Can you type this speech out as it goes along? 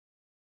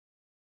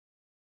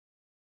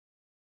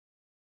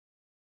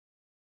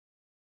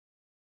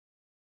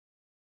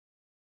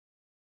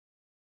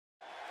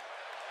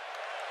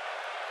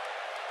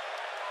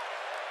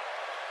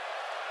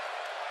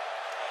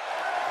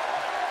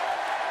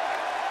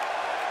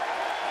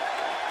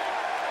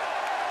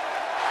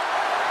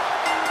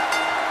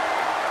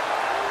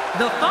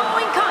The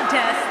following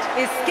contest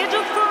is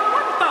scheduled for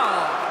one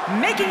fall.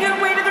 Making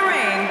her way to the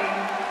ring,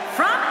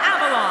 from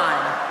Avalon,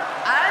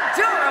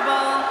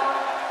 Adorable.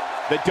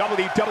 The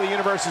WWE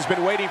Universe has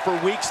been waiting for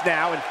weeks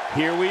now, and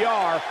here we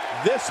are.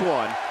 This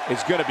one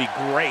is going to be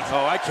great.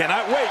 Oh, I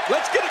cannot wait.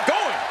 Let's get it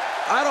going.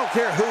 I don't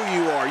care who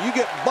you are. You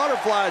get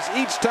butterflies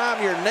each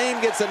time your name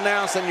gets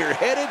announced and you're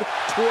headed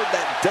toward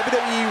that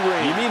WWE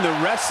ring. You mean the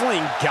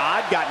wrestling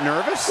god got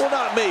nervous? Well,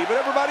 not me, but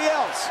everybody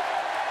else.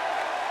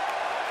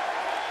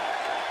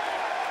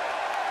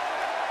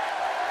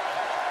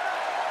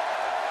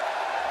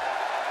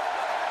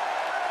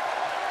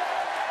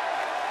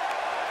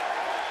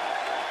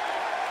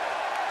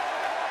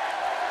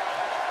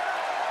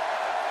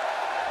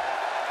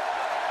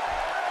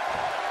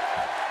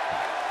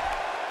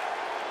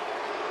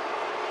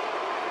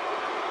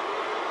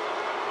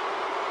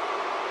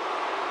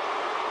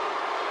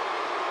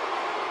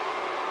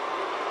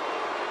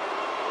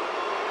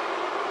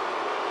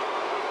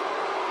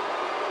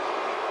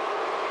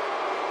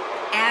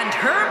 And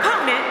her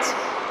opponent,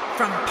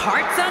 from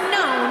parts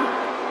unknown,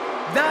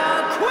 the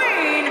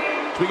Queen.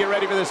 As we get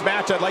ready for this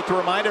match, I'd like to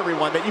remind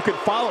everyone that you can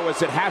follow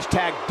us at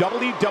hashtag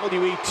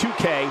WWE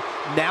 2K,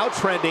 now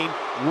trending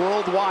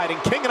worldwide.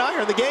 And King and I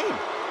are in the game.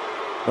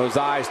 Those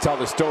eyes tell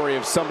the story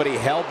of somebody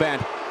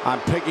hell-bent on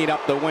picking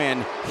up the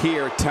win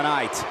here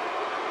tonight.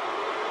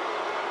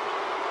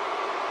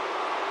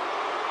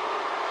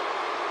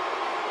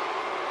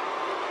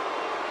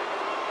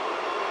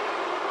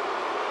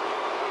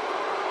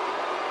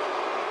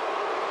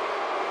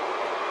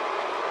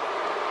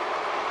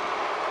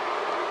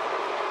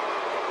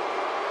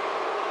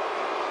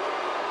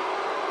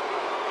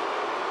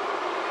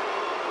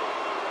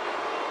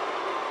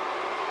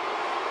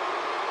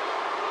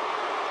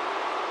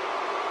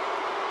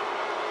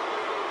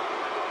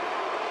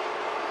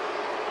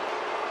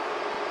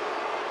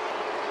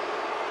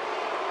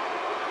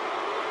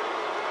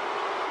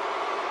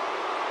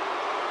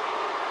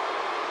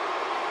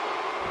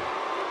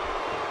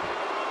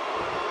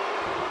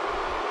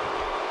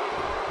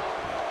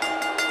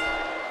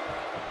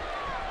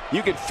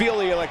 You can feel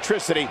the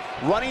electricity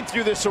running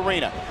through this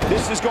arena.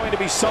 This is going to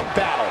be some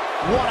battle,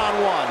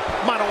 one-on-one,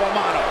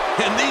 mano-a-mano.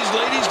 And these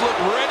ladies look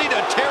ready to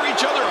tear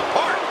each other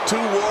apart.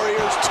 Two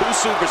warriors, two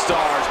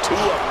superstars, two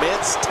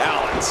immense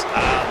talents.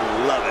 I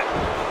love it.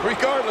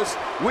 Regardless,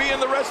 we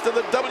and the rest of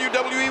the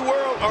WWE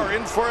world are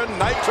in for a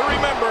night to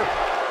remember.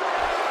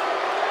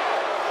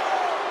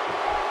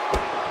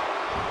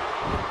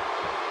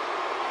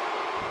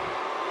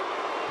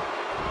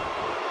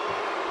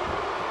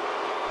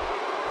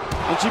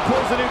 And she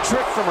pulls a new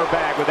trick from her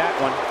bag with that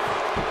one.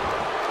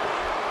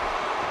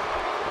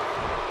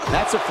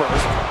 That's a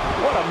first.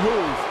 What a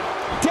move.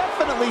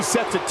 Definitely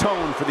sets a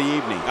tone for the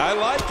evening. I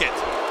like it.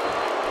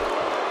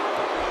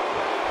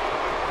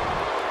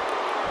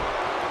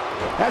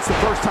 That's the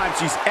first time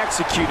she's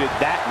executed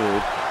that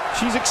move.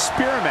 She's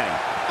experimenting.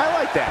 I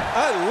like that.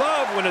 I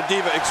love when a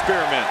diva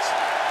experiments.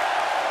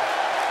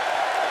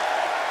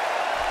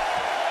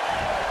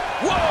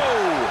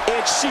 Whoa!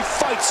 And she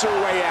fights her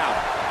way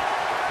out.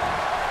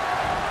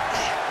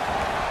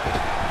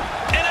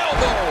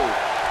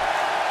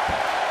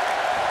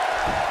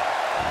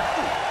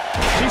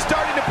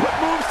 Starting to put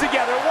moves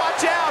together.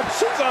 Watch out.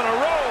 She's on a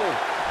roll.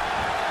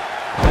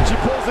 And she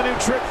pulls a new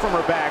trick from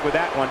her bag with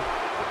that one.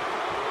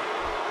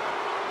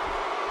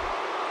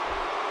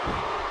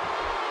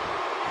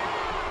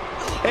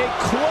 A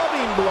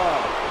clubbing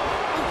blow.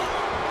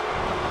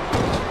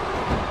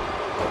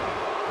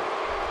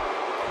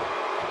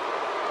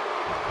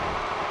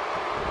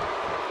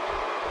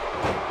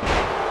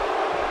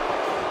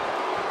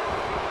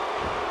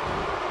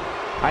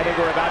 I think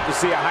we're about to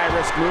see a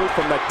high-risk move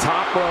from the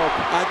top rope.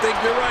 I think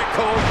you're right,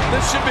 Cole.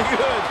 This should be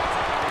good.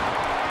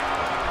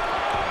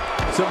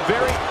 Some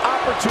very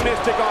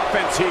opportunistic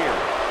offense here.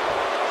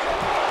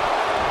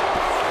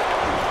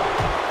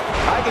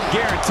 I can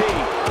guarantee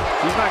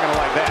he's not going to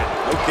like that.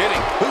 No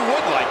kidding. Who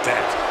would like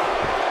that?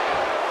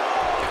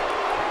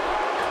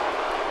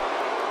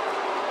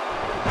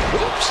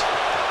 Oops.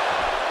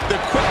 The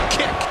quick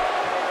kick.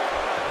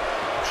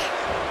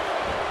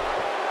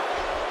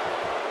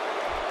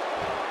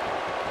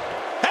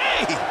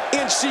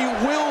 And she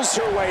wills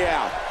her way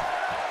out.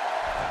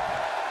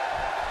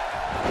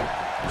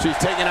 She's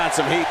taking on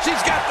some heat.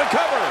 She's got the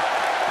cover.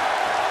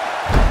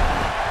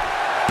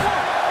 1,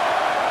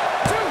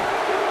 2.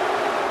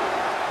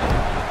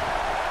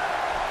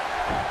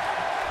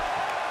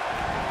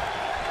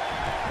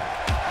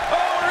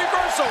 Oh,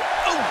 reversal.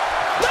 Oh,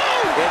 no.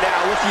 And now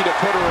looking to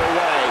put her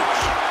away.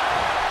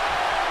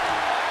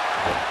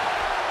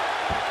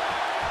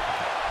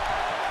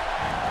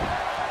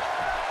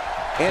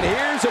 And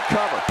here's a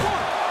cover.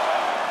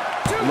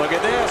 1, 2. Look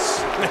at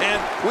this. Man,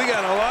 we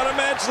got a lot of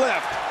match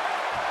left.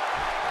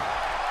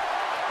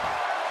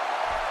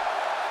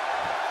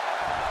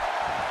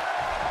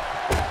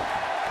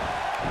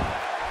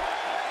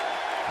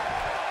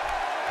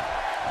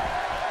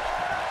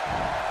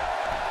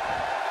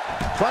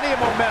 Plenty of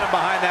momentum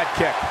behind that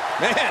kick.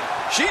 Man,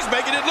 she's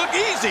making it look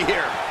easy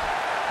here.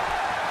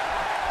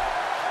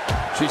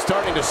 She's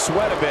starting to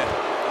sweat a bit,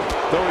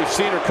 though we've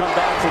seen her come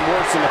back from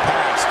worse in the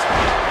past.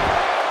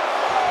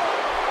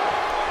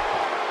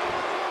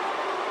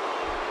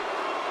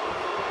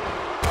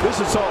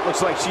 This assault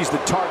looks like she's the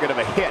target of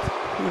a hit.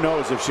 Who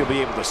knows if she'll be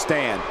able to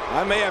stand.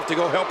 I may have to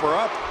go help her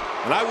up,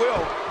 and I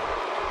will.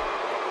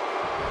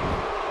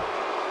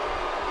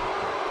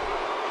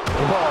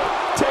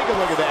 Oh, take a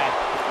look at that.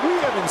 We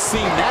haven't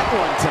seen that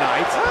one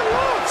tonight. I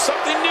love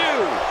something new.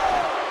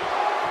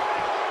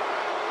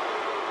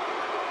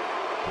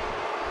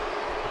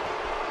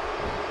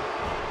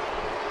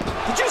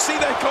 Did you see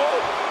that, Cole?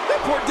 That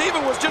poor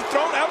diva was just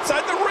thrown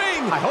outside the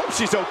ring. I hope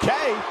she's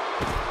okay.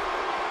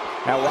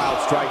 That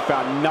wild strike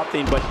found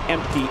nothing but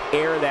empty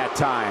air that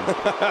time.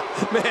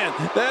 Man,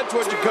 that's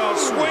what you call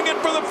swinging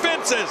for the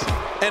fences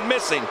and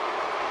missing.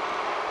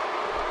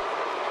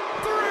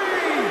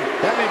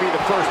 That may be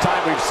the first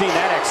time we've seen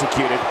that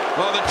executed.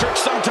 Well, the trick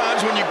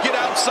sometimes when you get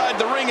outside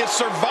the ring is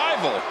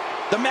survival.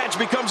 The match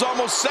becomes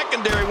almost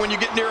secondary when you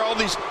get near all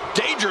these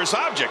dangerous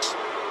objects.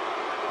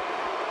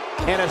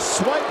 And a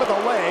swipe of the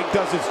leg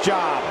does its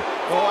job.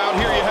 Oh, out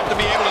here you have to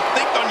be able to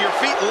think on your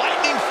feet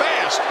lightning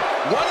fast.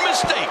 One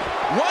mistake,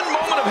 one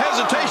moment of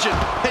hesitation,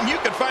 and you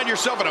can find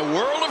yourself in a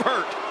world of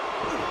hurt.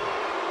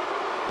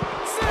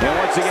 And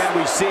once again,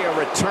 we see a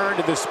return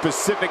to the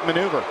specific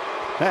maneuver.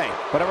 Hey,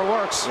 whatever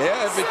works.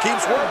 Yeah, if it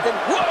keeps working.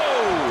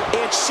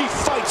 Whoa! And she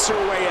fights her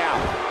way out.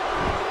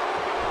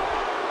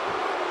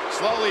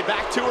 Slowly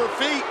back to her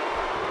feet.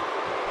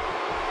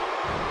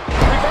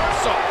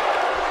 Reversal.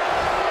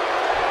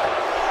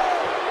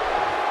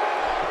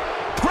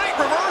 Great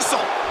reversal.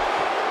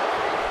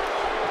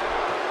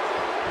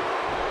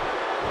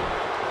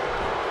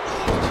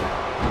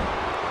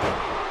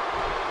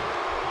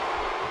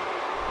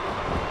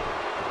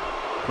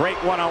 Great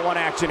one-on-one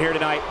action here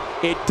tonight.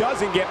 It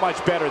doesn't get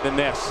much better than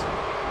this.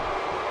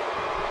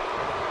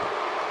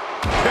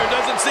 There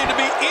doesn't seem to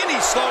be any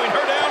slowing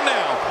her down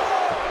now.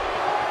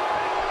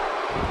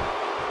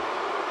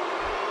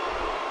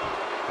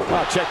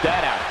 Well, check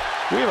that out.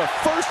 We have a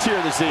first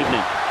here this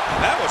evening.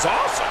 That was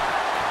awesome.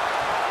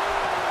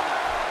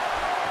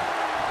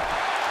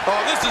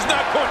 Oh, this is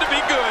not going to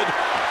be good.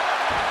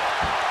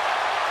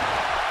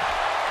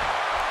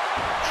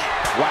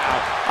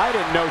 Wow, I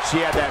didn't know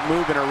she had that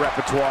move in her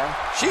repertoire.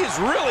 She's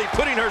really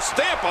putting her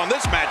stamp on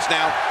this match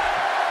now.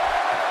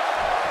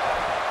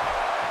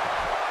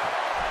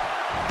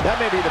 That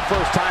may be the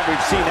first time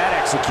we've seen that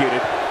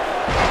executed.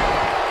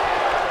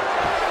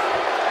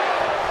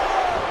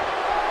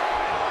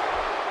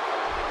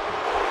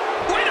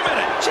 Wait a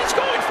minute, she's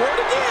going for it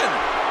again.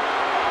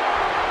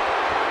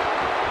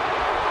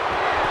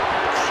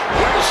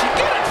 Where does she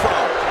get it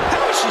from?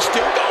 How is she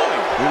still going?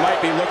 We might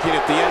be looking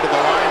at the end of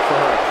the line for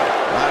her.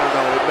 I don't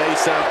know, it may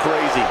sound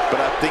crazy,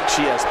 but I think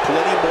she has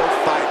plenty more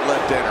fight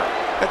left in her.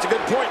 That's a good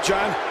point,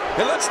 John.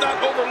 And let's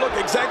not overlook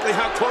exactly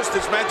how close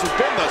this match has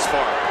been thus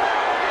far.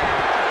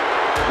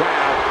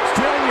 Wow,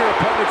 stealing your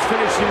opponent's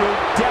finishing move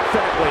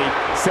definitely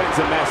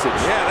sends a message.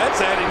 Yeah, that's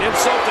adding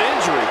insult to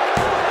injury.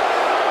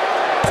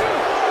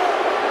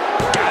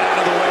 Got out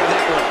of the way of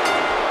that one.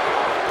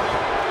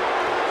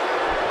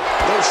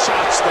 Those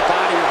shots to the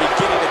body are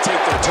beginning to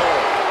take their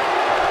toll.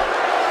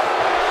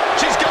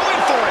 She's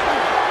going for it.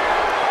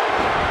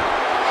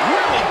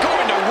 Really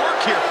going to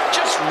work here.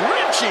 Just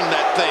wrenching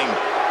that thing.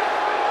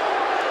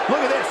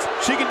 Look at this.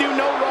 She can do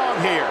no wrong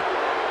here.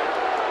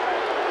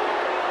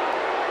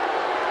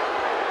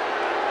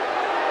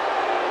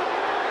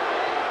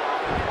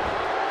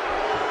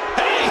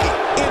 Hey!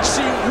 And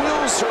she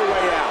wills her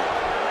way out.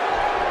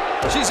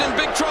 She's in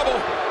big trouble.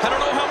 I don't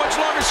know how much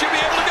longer she'll be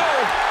able to go.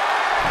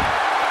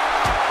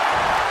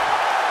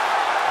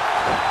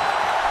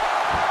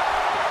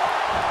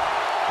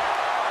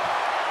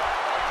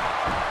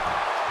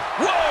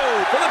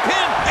 Whoa! For the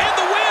pin and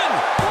the win!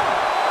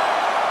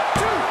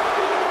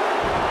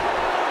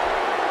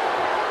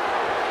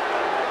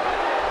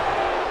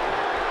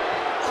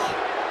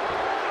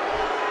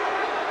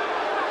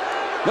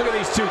 Look at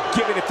these two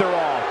giving it their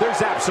all.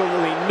 There's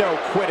absolutely no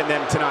quit in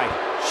them tonight.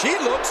 She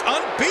looks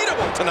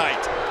unbeatable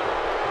tonight.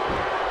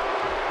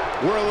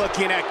 We're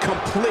looking at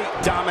complete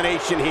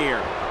domination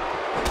here.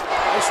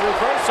 Nice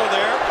reversal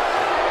there.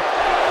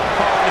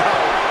 Oh no,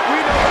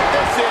 we know what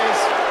this is.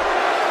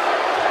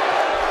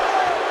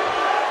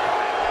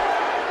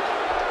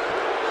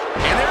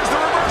 And there's the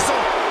reversal.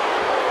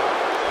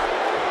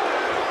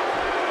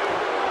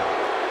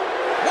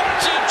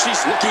 Watch it.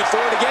 She's looking for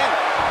it again.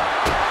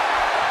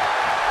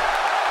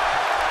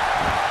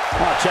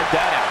 Oh, check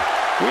that out.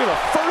 We have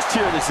a first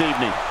here this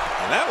evening.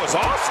 And that was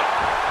awesome.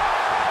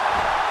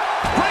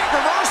 Great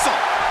reversal.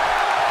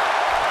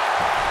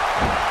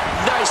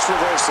 Nice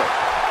reversal.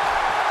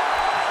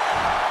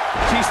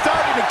 She's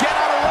starting to get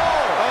on a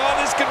roll.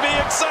 Oh, this could be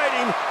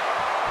exciting.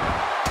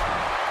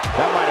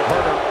 That might have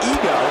hurt her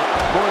ego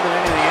more than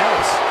anything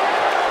else.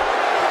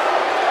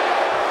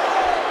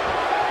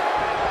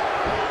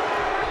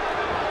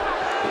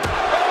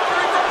 Oh,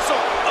 reversal.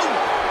 Oh.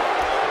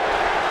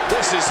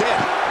 This is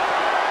it.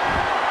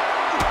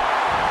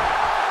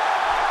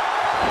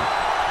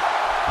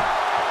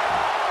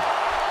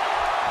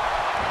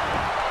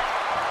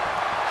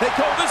 Hey,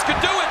 Cole, this could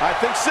do it. I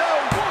think so.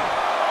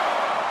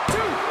 1,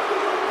 2.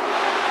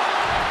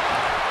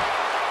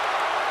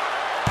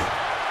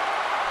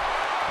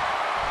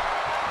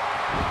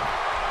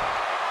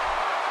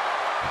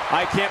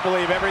 I can't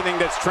believe everything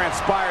that's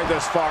transpired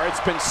thus far.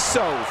 It's been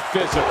so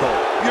physical.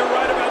 You're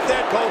right about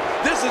that, Cole.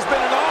 This has been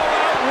an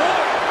all-out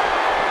war.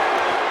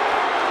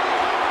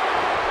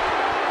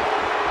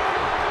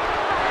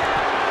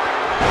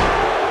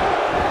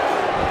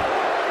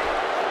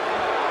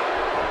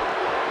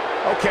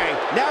 Okay,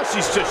 now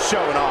she's just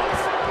showing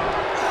off.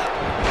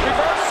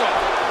 Reversal.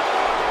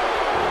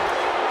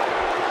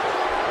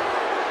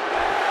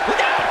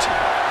 Look out!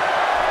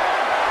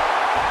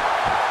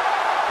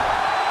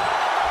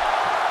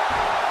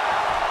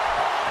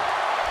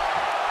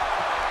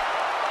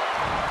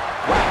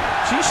 Wow,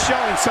 she's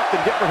showing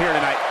something different here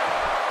tonight.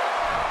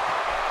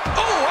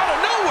 Oh, out of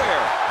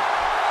nowhere!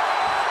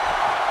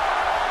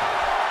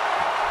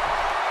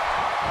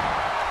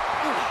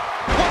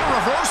 What a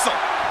reversal!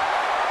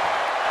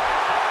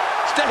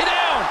 Stay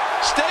down!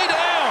 Stay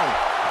down!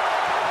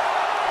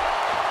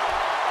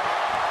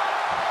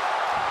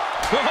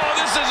 Oh,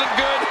 this isn't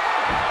good.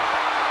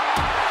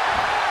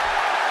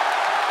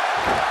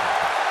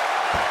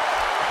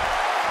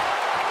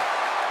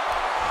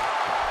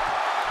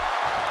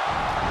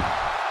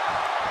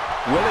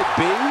 Will it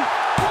be? 1,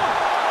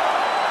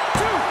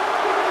 2.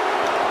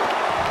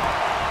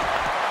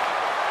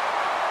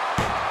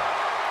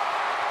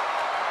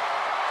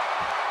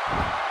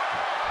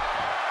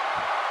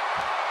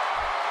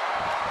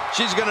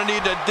 She's going to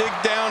need to dig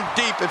down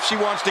deep if she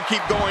wants to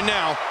keep going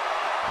now.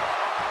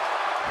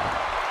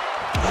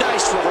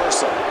 Nice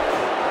reversal.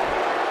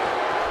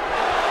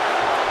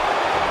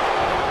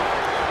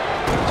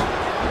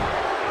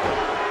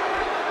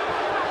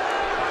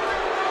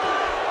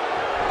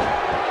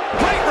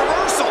 Great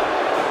reversal.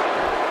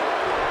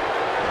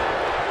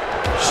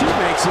 She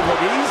makes it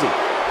look easy.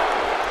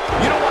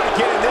 You don't want to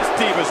get in this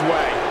diva's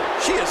way.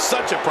 She is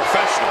such a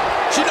professional.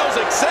 She knows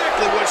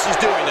exactly what she's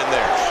doing in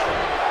there.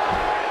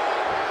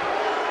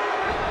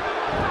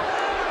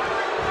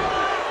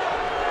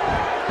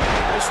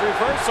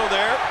 Reversal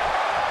there.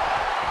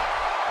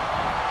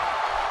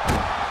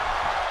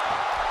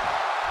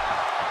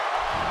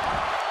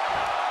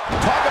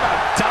 Talk about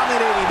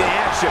dominating the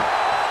action.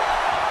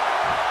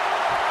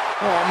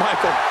 Oh,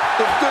 Michael,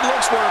 if good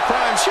looks were a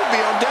crime, she'd be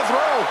on death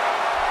row.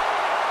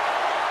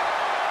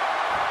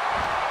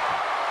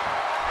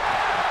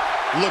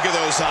 Look at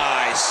those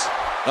eyes.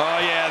 Oh,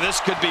 yeah, this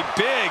could be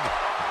big.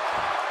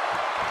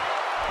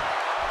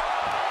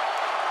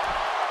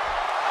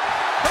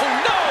 Oh,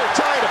 no!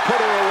 Trying to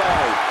put her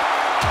away.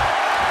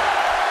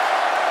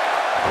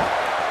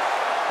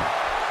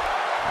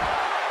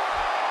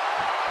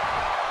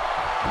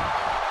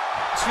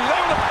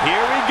 Here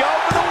we go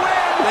for the win.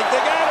 I think they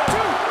got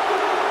her.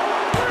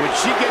 When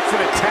she gets in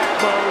attack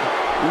mode,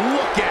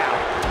 look out.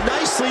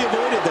 Nicely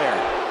avoided there.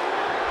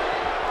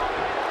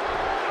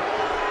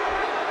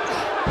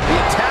 The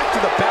attack to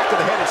the back of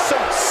the head is so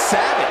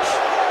savage.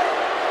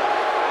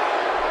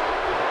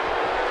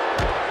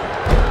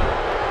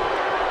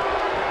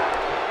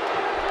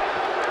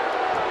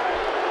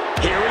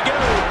 Here we go.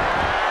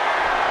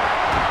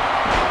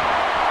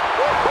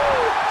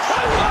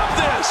 I love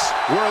this.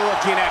 We're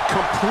looking at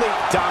complete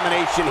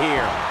domination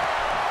here.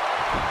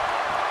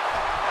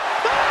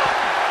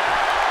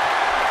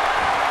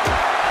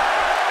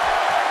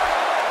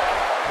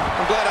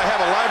 I'm glad I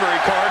have a library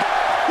card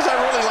because I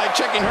really like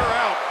checking her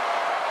out.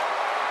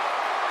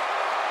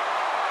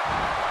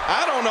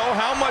 I don't know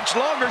how much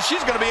longer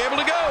she's going to be able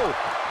to go.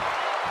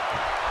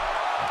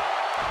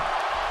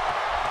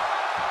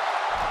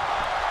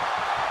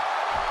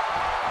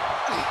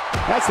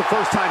 That's the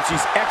first time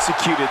she's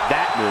executed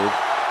that move.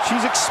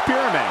 She's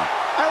experimenting.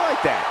 I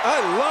like that. I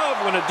love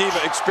when a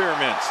diva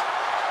experiments.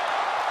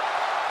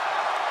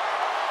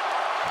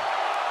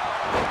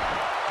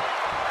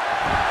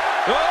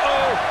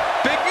 Uh-oh,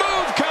 big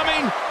move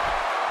coming.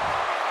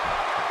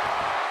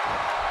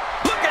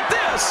 Look at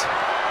this.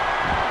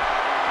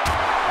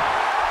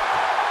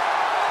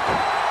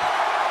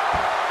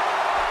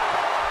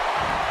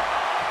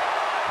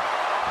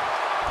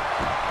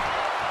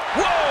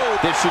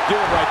 Whoa! This should do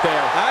it right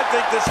there. I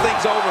think this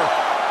thing's over.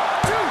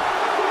 2.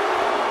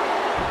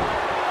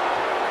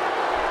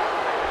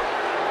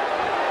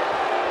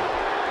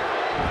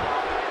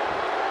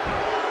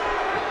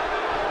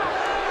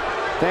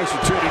 Thanks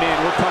for tuning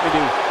in. We're coming to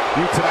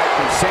you tonight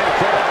from Santa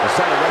Clara, the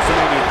site of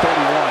WrestleMania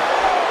 31.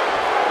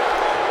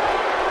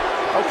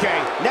 Okay,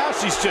 now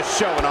she's just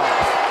showing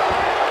off.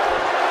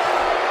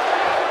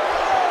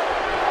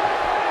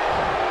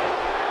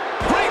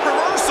 Great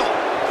reversal.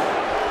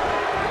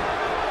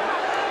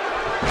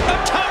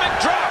 Atomic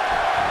drop.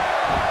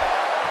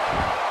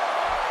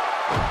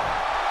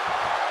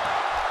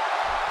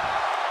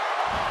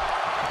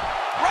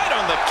 Right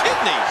on the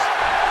kidneys.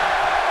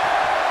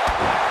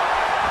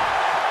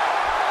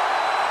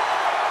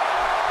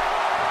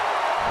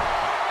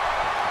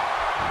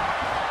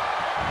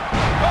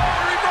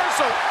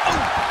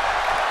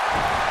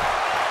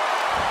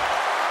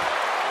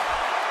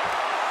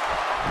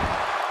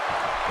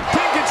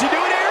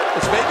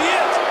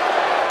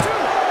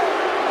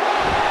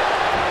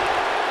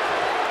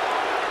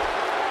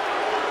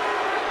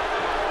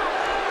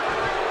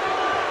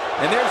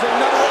 And there's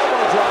another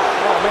elbow drop.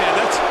 Oh, man,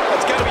 that's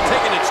got to be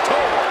taking its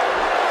toll.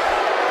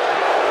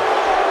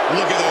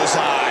 Look at those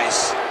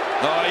eyes.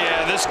 Oh,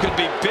 yeah, this could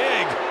be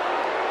big.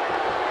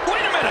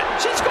 Wait a minute.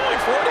 She's going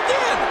for it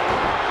again.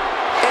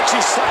 And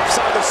she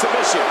slaps on the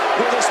submission.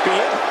 Will this be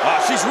it?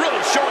 She's really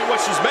showing what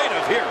she's made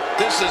of here.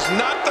 This is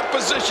not the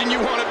position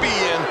you want to be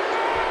in.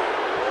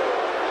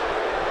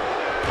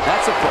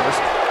 That's a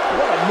first.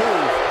 What a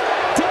move.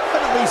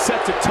 Definitely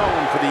sets a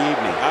tone for the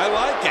evening. I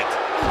like it.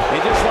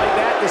 And just like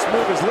that, this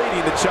move is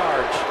leading the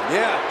charge.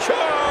 Yeah,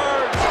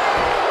 charge.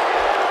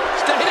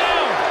 Stay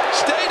down.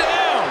 Stay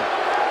down.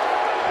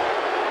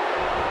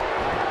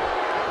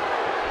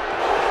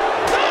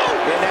 No.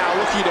 And now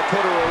looking to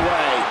put her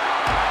away.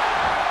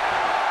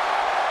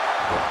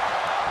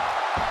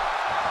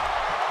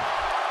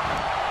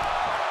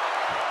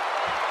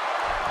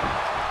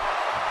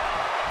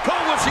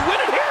 Cole, will she win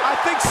it here? I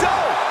think so.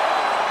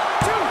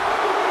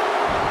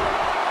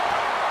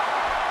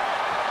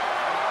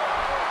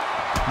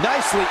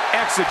 Nicely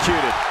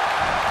executed.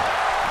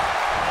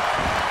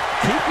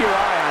 Keep your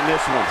eye on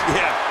this one.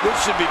 Yeah, this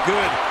should be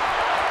good.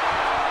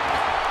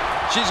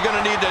 She's going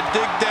to need to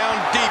dig down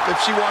deep if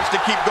she wants to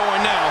keep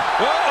going now.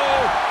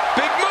 Uh-oh,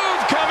 big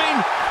move coming.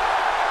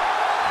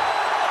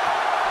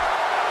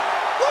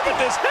 Look at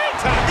this hang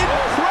time.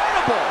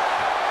 Incredible.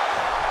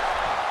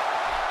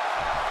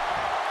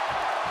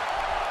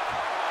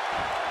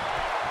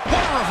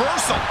 What a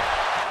reversal.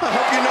 I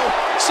hope you know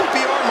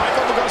CPR,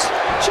 Michael, because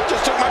she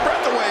just took my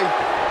breath away.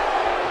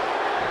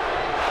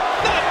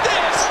 Not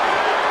this.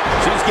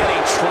 She's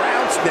getting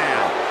trounced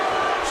now.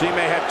 She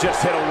may have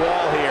just hit a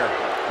wall here.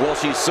 Well,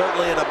 she's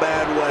certainly in a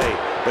bad way,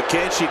 but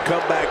can she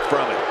come back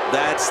from it?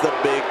 That's the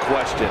big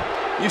question.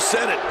 You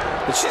said it.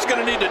 And she's going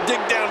to need to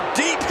dig down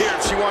deep here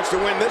if she wants to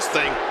win this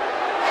thing.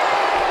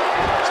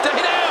 Stay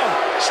down.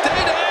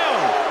 Stay down.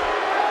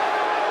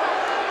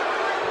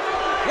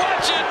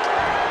 Watch it.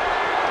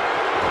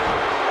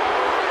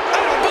 I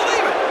don't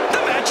believe it.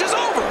 The match is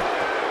over.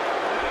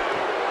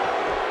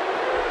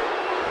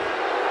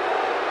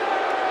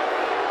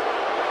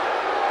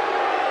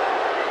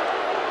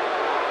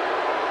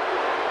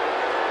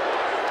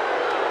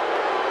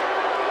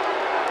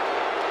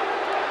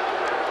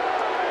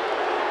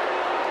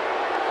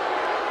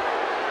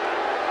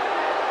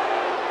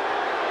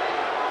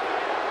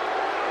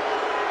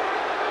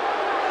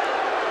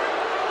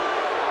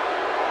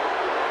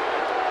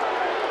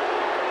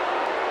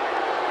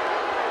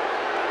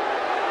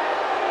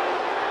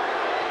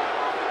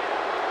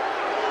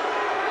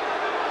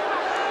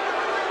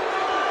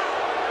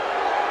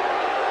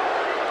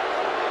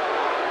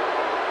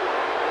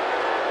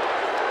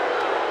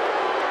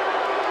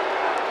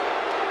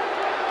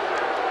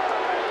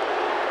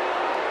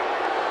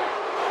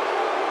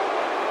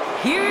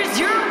 Here's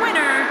your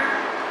winner,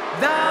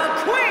 the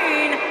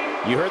Queen.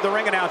 You heard the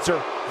ring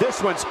announcer. This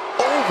one's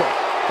over.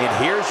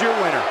 And here's your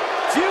winner.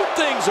 Few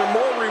things are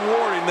more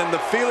rewarding than the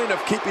feeling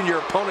of keeping your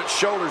opponent's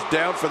shoulders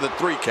down for the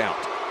 3 count.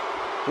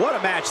 What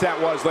a match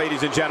that was,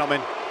 ladies and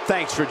gentlemen.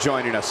 Thanks for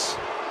joining us.